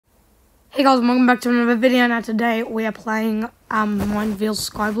Hey guys, welcome back to another video. Now today we are playing Mineville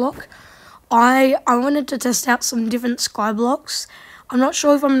skyblock. I wanted to test out some different skyblocks. I'm not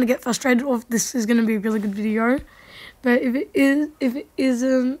sure if I'm gonna get frustrated or if this is gonna be a really good video. But if it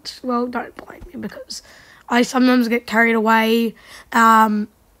isn't, well, don't blame me because I sometimes get carried away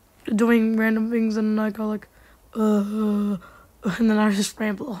doing random things and I go like and then I just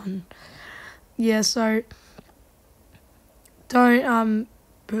ramble on. Yeah, so don't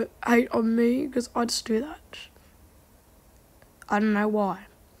hate on me because I just do that. I don't know why.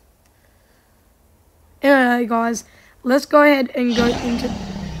 Anyway, guys, let's go ahead and go into.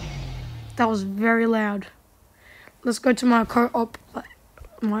 That was very loud. Let's go to my co-op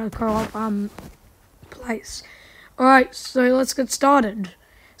place. All right, so let's get started.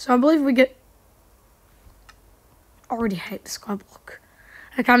 So I believe we get. I already hate the skyblock.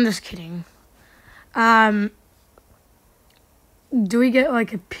 Okay, I'm just kidding. Do we get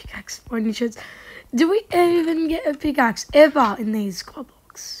like a pickaxe by any chance? Do we even get a pickaxe ever in these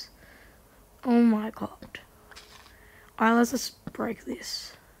skyblocks? Oh my god. Alright, let's just break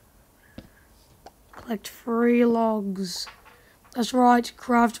this. Collect 3 logs. That's right,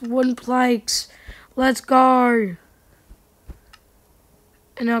 craft wooden planks. Let's go.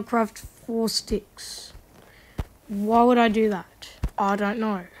 And I'll craft 4 sticks. Why would I do that? I don't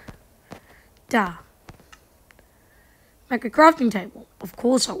know. Duh. Make a crafting table. Of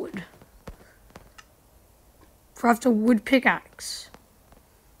course I would. Craft a wood pickaxe.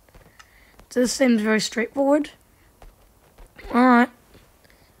 This seems very straightforward. Alright.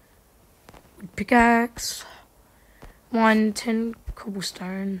 Wood pickaxe. 10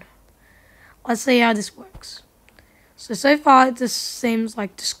 cobblestone. Let's see how this works. So far this seems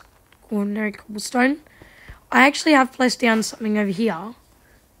like just ordinary cobblestone. I actually have placed down something over here.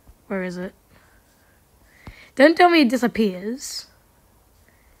 Where is it? Don't tell me it disappears.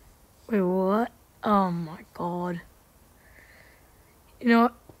 Wait, what? Oh my god. You know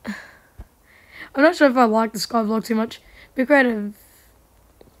what? I'm not sure if I like the skyblock too much. Be creative.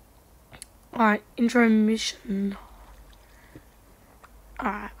 Alright, intro mission.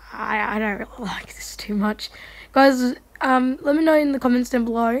 I don't really like this too much. Guys, let me know in the comments down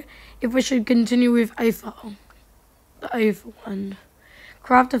below if we should continue with Aether. The Aether one.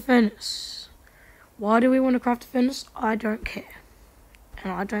 Craft a furnace. Why do we want to craft a furnace? I don't care.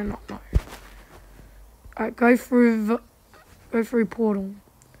 And I do not know. Alright, go through portal.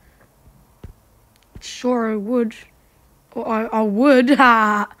 Sure I would. Or I would.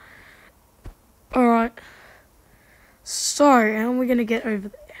 Alright. So, how are we going to get over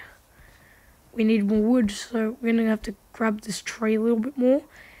there? We need more wood, so we're going to have to grab this tree a little bit more.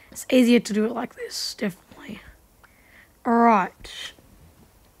 It's easier to do it like this, definitely. Alright.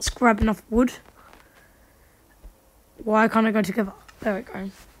 Let's grab enough wood. Why can't I go together? There we go.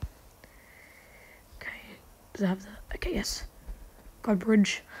 Okay. Does it have that? Okay, yes. God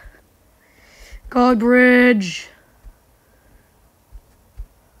bridge. God bridge.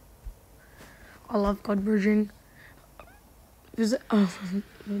 I love God bridging. Visit.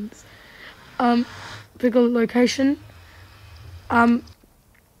 Pick a location.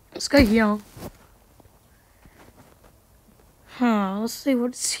 Let's go here. Let's see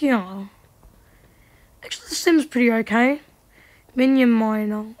what's here. Actually, this seems pretty okay. Minion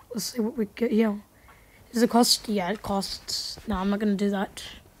miner. Let's see what we get here. Does it cost? Yeah, it costs. No, I'm not going to do that.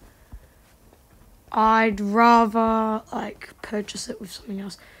 I'd rather, like, purchase it with something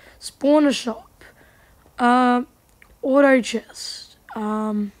else. Spawner shop. Auto chest.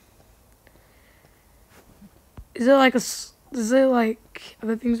 Is there, like,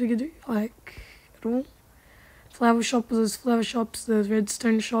 other things we could do? Like, at all? Flower shop. There's flower shops. There's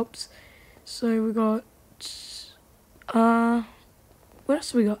redstone shops. So we got, what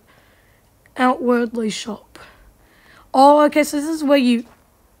else we got? Outwardly shop. Oh, okay, so this is where you,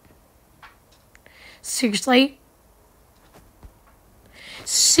 seriously?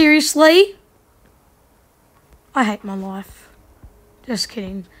 Seriously? I hate my life. Just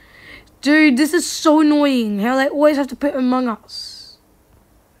kidding. Dude, this is so annoying, how they always have to put Among Us.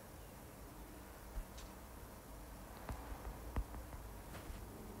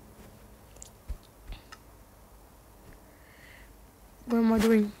 What am I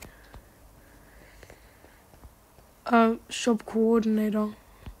doing? Shop coordinator.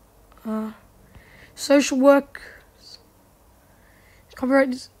 Social work.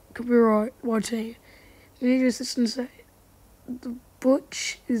 Copyright. YT. We need your assistance. The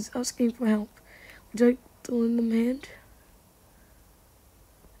butch is asking for help. Would you like to lend them a hand?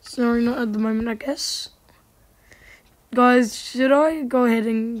 Sorry, not at the moment, I guess. Guys, should I go ahead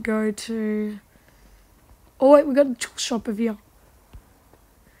and go to... Oh wait, we got a tool shop over here.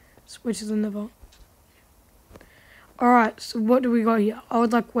 Switch is another. Alright, so what do we got here? I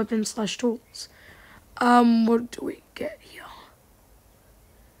would like weapons / tools. What do we get here?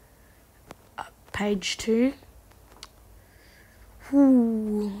 Page 2.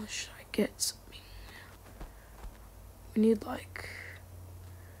 Ooh, should I get something? We need like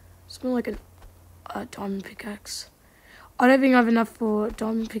something like a diamond pickaxe. I don't think I have enough for a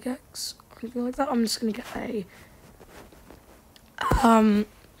diamond pickaxe or anything like that. I'm just gonna get a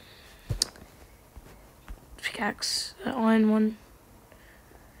pickaxe, an iron one.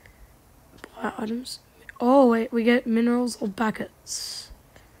 Buy items. Oh wait, we get minerals or buckets.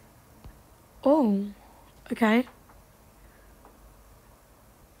 Oh, okay.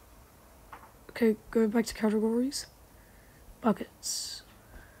 Okay, go back to categories. Buckets.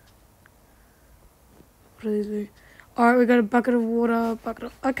 What do these do? Alright, we got a bucket of water,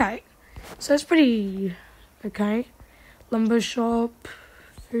 okay. So it's pretty okay. Lumber shop,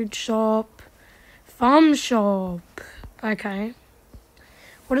 food shop, farm shop. Okay.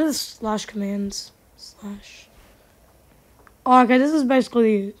 What are the slash commands? Slash. Oh, okay, this is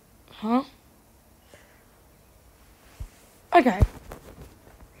basically it. Huh? Okay.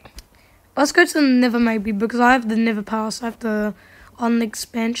 Let's go to the Nether maybe, because I have the Nether pass. I have the on the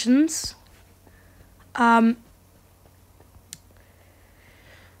expansions.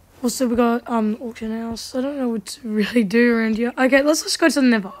 Also we got auction house. I don't know what to really do around here. Okay, let's just go to the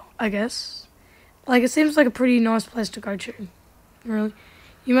Nether, I guess. Like, it seems like a pretty nice place to go to. Really.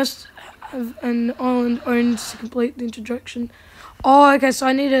 You must have an island owned to complete the introduction. Oh, okay, so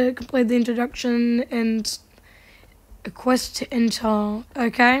I need to complete the introduction and a quest to enter.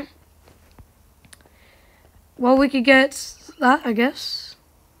 Okay. Well, we could get that, I guess.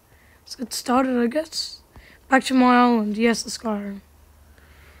 Let's get started, I guess. Back to my island. Yes, let's go.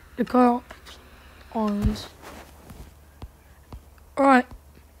 The car island. Alright.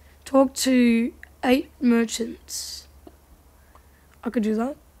 Talk to 8 merchants. I could do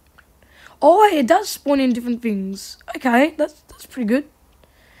that. Oh, wait, it does spawn in different things. Okay, that's pretty good.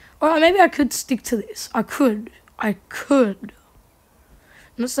 Alright, maybe I could stick to this. I could. I'm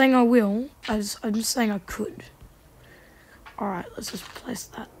not saying I will. I'm just saying I could. Alright, let's just place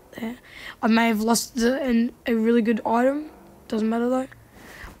that there. I may have lost a really good item. Doesn't matter though.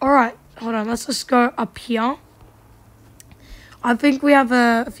 Alright, hold on. Let's just go up here. I think we have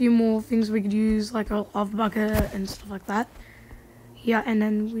a few more things we could use, like a lava bucket and stuff like that. Yeah, and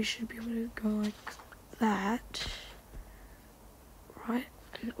then we should be able to go like that. Right.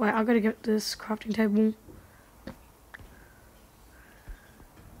 Wait, I gotta get this crafting table.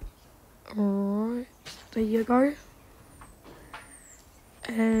 Alright, there you go.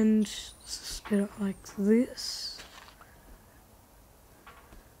 And let's just get it like this.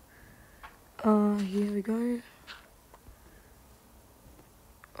 Here we go.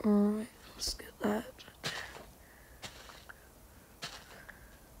 Alright, let's get that.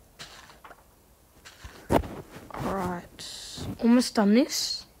 Alright, almost done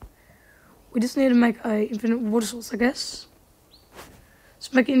this. We just need to make a infinite water source, I guess.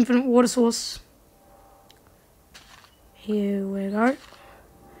 Let's make an infinite water source. Here we go.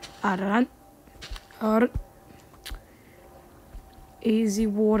 Alright. Alright. Easy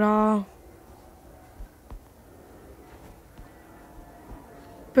water.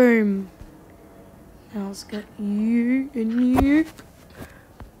 Boom. Now let's get you and you.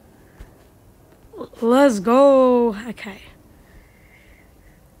 Let's go. Okay.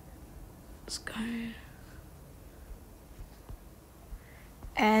 Let's go.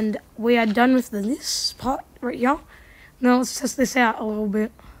 And we are done with this part right here. Now let's test this out a little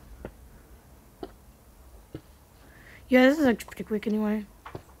bit. Yeah, this is actually pretty quick anyway.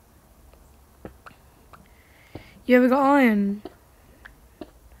 Yeah, we got iron.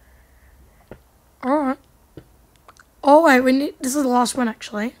 Alright. Oh wait, this is the last one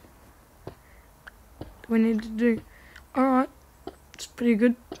actually. We need to do. Alright. It's pretty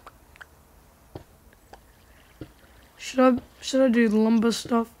good. Should I do lumber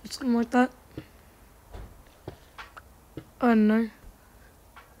stuff or something like that? I don't know.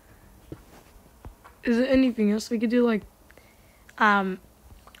 Is there anything else we could do, like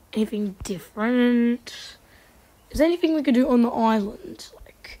anything different? Is there anything we could do on the island?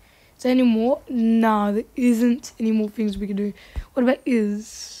 Like, is there any more? No, there isn't any more things we could do. What about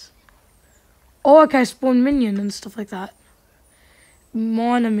oh, okay, spawn minion and stuff like that.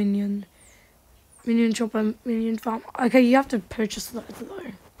 Miner minion. Minion chopper, minion farm. Okay, you have to purchase that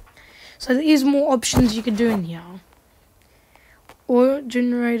though. So there is more options you could do in here. Or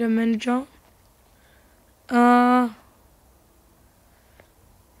generator manager.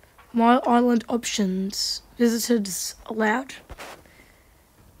 My island options. Visitors allowed.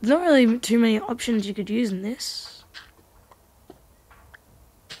 There's not really too many options you could use in this.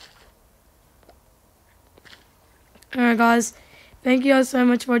 Alright guys, thank you guys so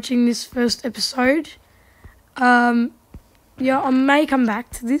much for watching this first episode. Yeah, I may come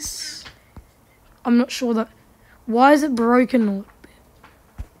back to this. I'm not sure that... Why is it broken a little bit?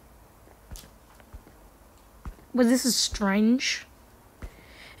 Well, this is strange.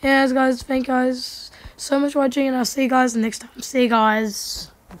 Yeah, guys, thank you guys so much for watching, and I'll see you guys next time. See you guys.